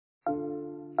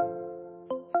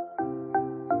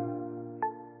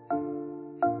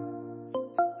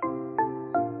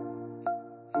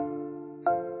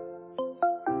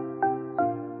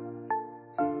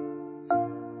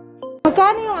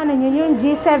Magkano yung ano nyo? Yung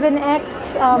G7X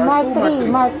Mark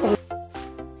 3. Mark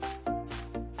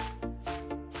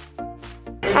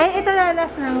 3. Ay, ito na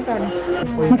last na magkano.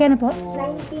 Magkano po?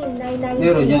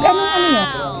 19,990. Anong ano yan?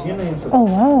 Oh,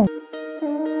 wow.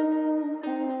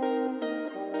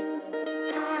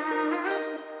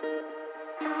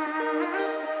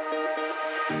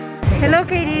 Hello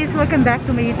KayDys! Welcome back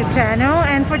to my YouTube channel,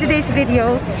 and for today's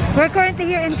video, we're currently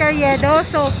here in Carriedo.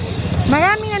 So,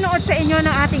 maraming nanood sa inyo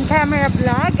ng ating camera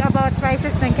vlog about prices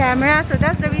ng camera. So,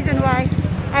 that's the reason why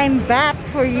I'm back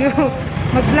for you.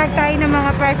 Mag-vlog tayo ng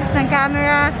mga prices ng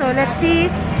camera. So, let's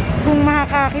see kung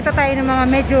makakakita tayo ng mga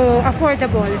medyo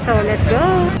affordable. So, let's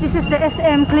go! This is the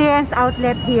SM clearance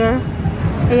outlet here.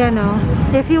 Ayan o.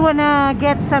 If you wanna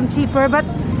get some cheaper, but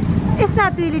it's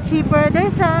not really cheaper.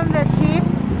 There's some that's cheap.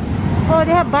 Oh,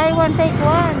 they have buy one take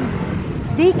one.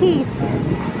 Dickies.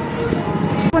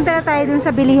 Punta na tayo dun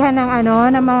sa bilihan ng ano,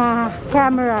 ng mga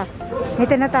camera.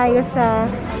 Dito na tayo sa,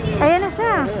 ayan na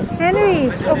siya,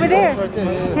 Henry, over there.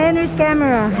 Henry's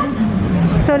camera.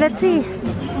 So let's see.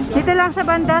 Dito lang sa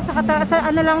banda, sa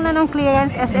ano lang na ng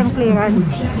clearance, SM clearance.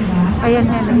 Ayan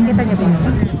Henry, kita niyo ba?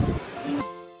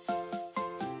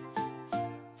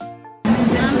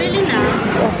 Nabili na.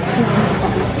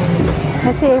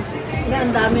 Kasi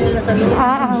ang dami nila sa video.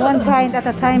 One client at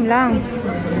a time lang.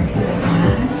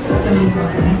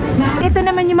 Ito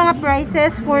naman yung mga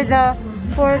prices for the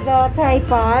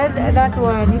tripod. That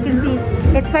one, you can see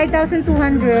it's 5,200.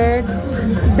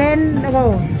 Then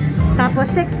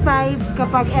tapos 6,500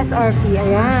 kapag SRP.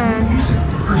 Ayan.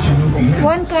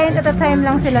 One client at a time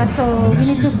lang sila, so we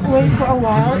need to wait for a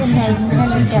while and then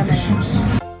camera.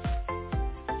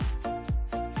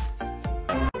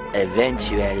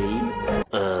 Eventually,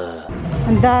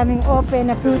 ang daming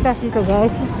open na prutas dito, guys.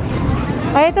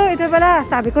 Ay, ito pala.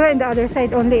 Sabi ko na, in the other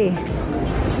side only eh.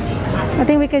 I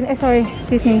think we can, sorry,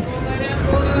 excuse me.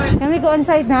 Can we go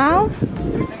inside now?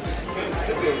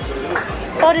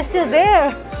 Oh, they're still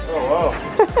there. Oh, wow.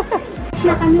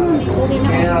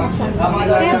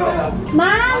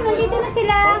 Ma'am, nandito na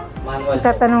sila.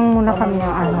 Tatanong muna kami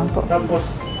ng ano po.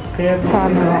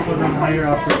 Camera.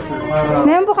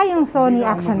 Meron po kayong Sony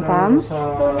Action Cam?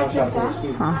 Sony Action Cam?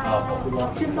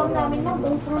 Action Cam namin na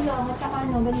GoPro lang at saka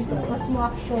ano, ganito, Osmo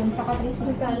Action, saka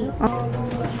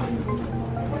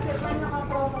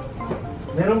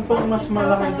 360. Meron pang mas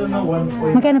malaki doon na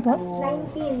 1.5. Magkano po?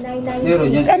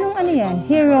 19,990. Anong ano yan?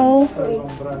 Hero?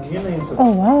 Yun na yun sa...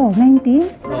 Oh wow, 19?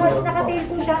 Naka-sale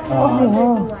po siya. Oh,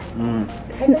 wow.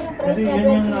 Kasi yun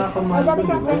yung nakakamahal Dati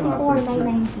siya ko.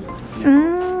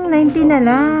 24,990. 90 na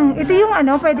lang. Ito yung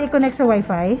ano, pwede i-connect sa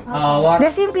wifi?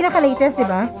 That's yung pinaka-latest, di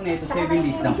ba? Ito 7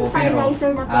 days lang po, pero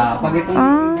pag itong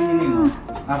pinili mo,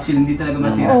 actually hindi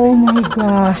talaga masira. Oh my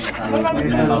gosh.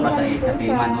 Hindi na mapasait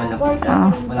kasi manual lang po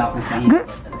siya. Wala po siyang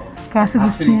Kaso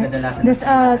gusto niya. There's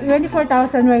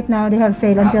 24,000 right now. They have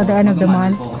sale until the end of the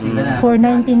month for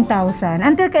 19,000.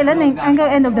 Until kailan? Hanggang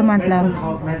end of the month lang.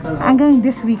 Hanggang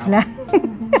this week lang.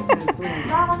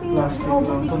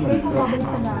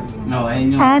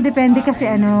 Depende kasi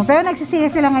ano. Pero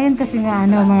nagsisira sila ngayon kasi nga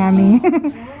ano, maraming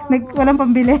walang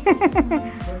pambili.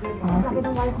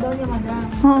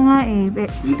 Oo nga eh.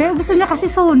 Pero gusto niya kasi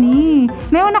Sony.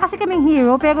 Meron na kasi kaming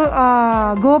Hero, pero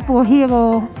GoPro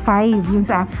Hero 5 yun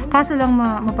sa. Kaso lang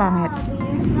mapangit.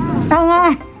 Oo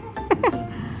nga.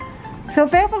 So,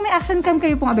 pero pag may action cam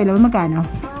kayo pong available, magkano?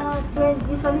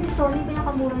 Usually si Sony,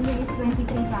 pinakamura niya is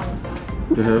 23,000.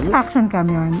 Action cam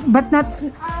yun. But not...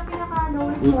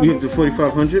 You have the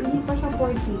 4,500? Hindi pa siya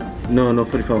 40. No,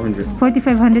 4,500.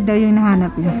 4,500 daw yung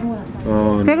nahanap niya.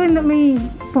 Pero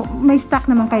may stock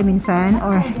naman kayo minsan?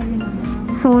 Or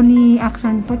Sony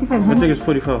Action 4,500? I think it's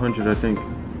 4,500, I think.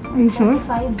 Are you sure?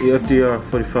 The FDR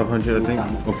 4,500, I think.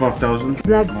 Or 5,000.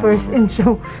 Vlog first and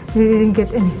show. We didn't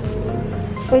get any.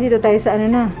 Pwede dito tayo sa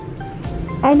ano na.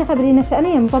 Ay, nakabili na siya.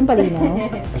 Ano yan? Pampalinaw?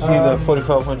 It's either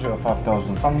 4,500 or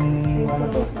 5,000. Ano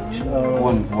to?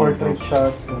 Portrait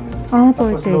shots.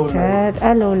 Portrait shot.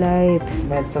 Low light.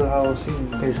 Metal housing.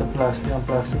 Kaysa plastic. Ang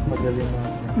plastic madali na.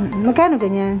 Magkano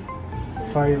ganyan?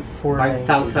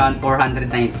 5,490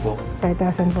 po.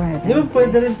 5,400. Di ba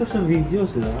pwede rin to sa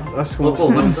videos, di ba? Opo,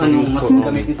 mas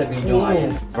gamitin sa video ngayon.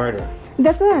 Brighter.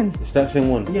 That one? It's that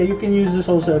same one. Yeah, you can use this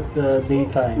also at the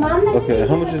daytime. Okay,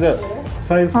 how much is that?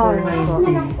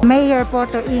 5,490. Mayor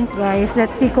Photo Inc. guys.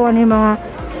 Let's see kung ano yung mga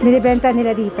binibenta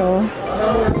nila dito.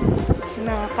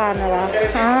 Mga camera.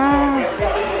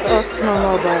 Osmo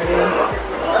Mobile.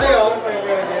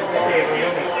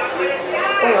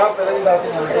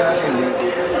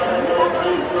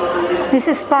 This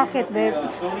is pocket, babe.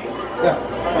 Yeah.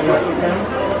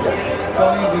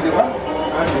 Sony video, huh?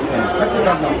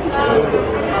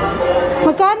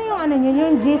 Magkano yung ano nyo?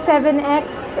 Yung G7X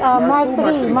Mark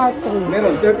 3? Mark 3.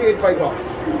 Meron, 38,500.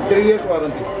 3 years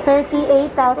warranty.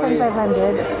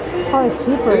 38,500. Oh, it's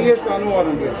cheaper. 3 years ano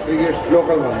warranty. 3 years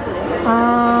local warranty.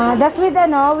 That's with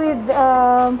ano, with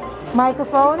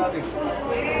microphone.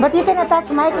 But you can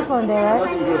attach microphone there,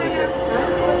 right?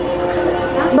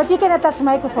 But you can attach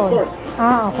microphone.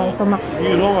 Okay. So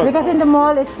because in the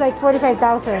mall it's like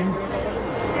 45,000.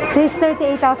 So it's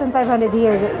 38,500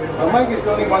 here. The mic is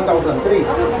only 1,003.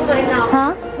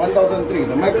 Huh? 1,003.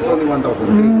 The mic is only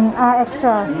 1,003.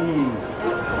 Extra.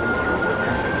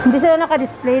 Hindi sila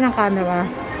naka-display ng camera.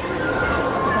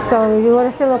 So you wanna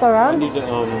still look I around? need to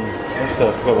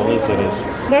stuff. Go on, it is.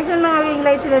 Guys, yung mga ring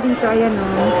light sila dito, ayan o.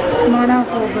 Mga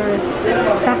naka-cover.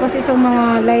 Tapos itong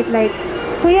mga light.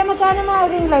 Kuya, magkano mga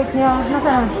ring light niya?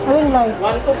 Nasaan? Ring light?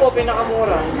 1.2 po,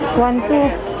 pinakamura. 1.2.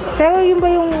 Pero yung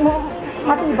ba yung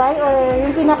matibay or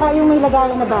yung yung may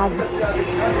lagayan na bag?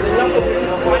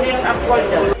 Ano yung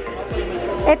Unported?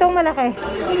 Itong malaki.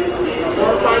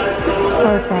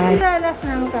 4.5. Last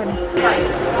na kan.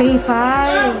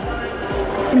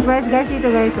 3.5. Price guys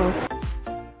dito guys oh.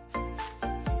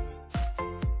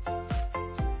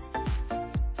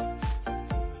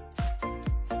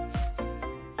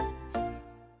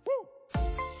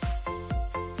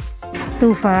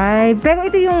 $2.5. Pero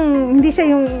ito yung hindi siya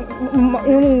yung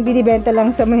binibenta lang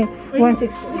sa may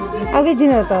 160.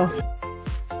 Original to.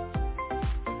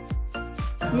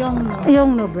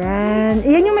 Yung no brand.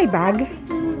 Iyan yung may bag.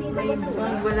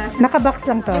 Naka-box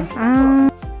lang to.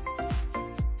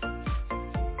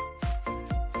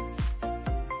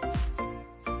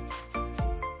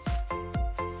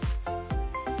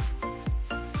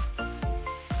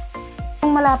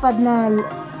 Yung malapad na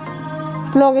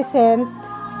fluorescent.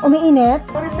 Umiinit.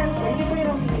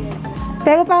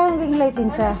 Pero parang ring light din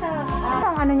siya.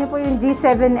 Ang ano niyo po yung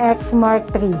G7X Mark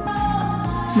 3.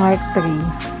 Mark 3.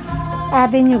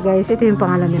 Avenue guys. Ito yung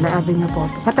pangalan nila. Avenue po.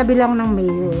 Katabi lang ng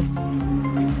Mayor.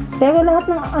 Pero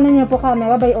lahat ng ano niyo po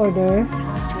camera by order.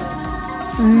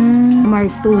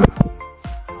 Mark 2.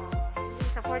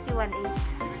 Sa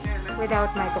 41.8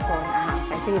 without microphone.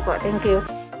 Okay. Sige po. Thank you.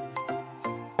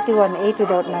 41.8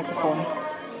 without microphone.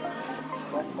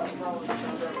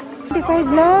 25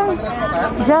 lang.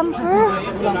 Jumper.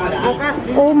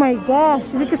 Oh my gosh.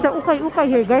 Because the ukay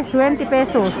here guys. 20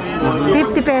 pesos.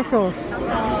 50 pesos.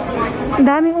 Ang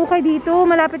daming ukay dito.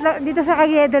 Malapit lang. Dito sa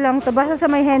Carriedo lang to. Basta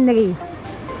sa may Henry.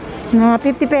 Na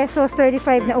 50 pesos.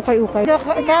 35 na ukay-ukay. The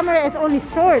camera is only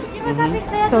short.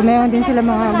 So meron din sila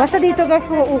mga. Basta dito guys.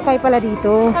 Puro ukay pala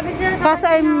dito. Kasi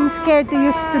I'm scared to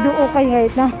do ukay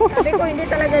right now. Sabi ko, hindi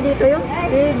talaga dito yung.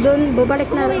 Doon, bubalik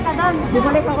na.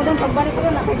 Bubalik ako doon. Pagbalik ko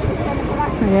doon.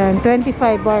 Ayan,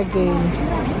 25 bargain.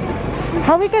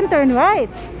 How we can turn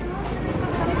right?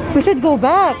 We should go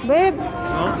back, babe.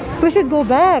 Huh? We should go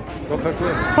back. Go back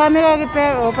where? Camera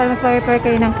repair. O, para magpa-repair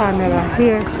kayo ng camera.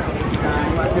 Here.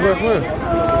 Go back where?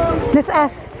 Let's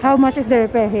ask, how much is the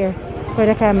repair here for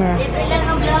the camera? Libre lang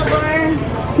ang vlogger.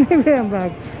 Libre ang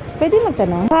bag. Pwede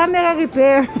magtanong? Camera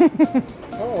repair.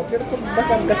 Oo, pero kung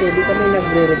basang kasi, di kami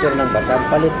nagre-repair ng basang.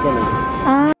 Palit kami.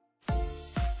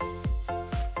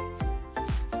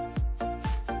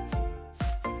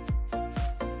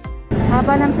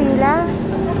 Haba ng pila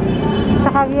sa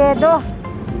Carriedo.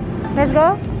 Let's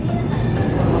go.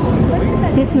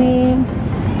 Excuse me.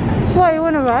 Why, you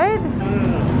wanna ride?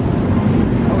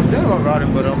 I was there about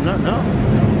riding, but I'm not now.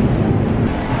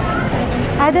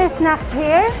 Are there snacks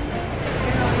here?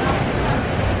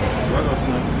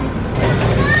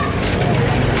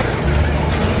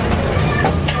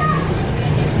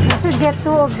 You should get 2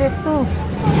 of this too.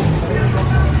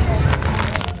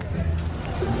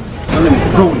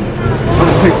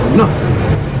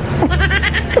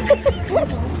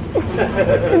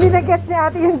 Hindi na-get ni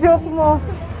ate yung joke mo.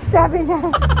 Sabi niya,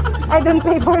 I don't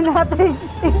pay for nothing.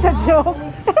 It's a joke.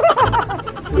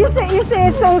 you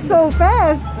say it so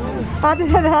fast. Ate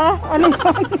said, ha? Ano yun?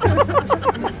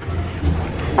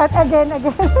 At again.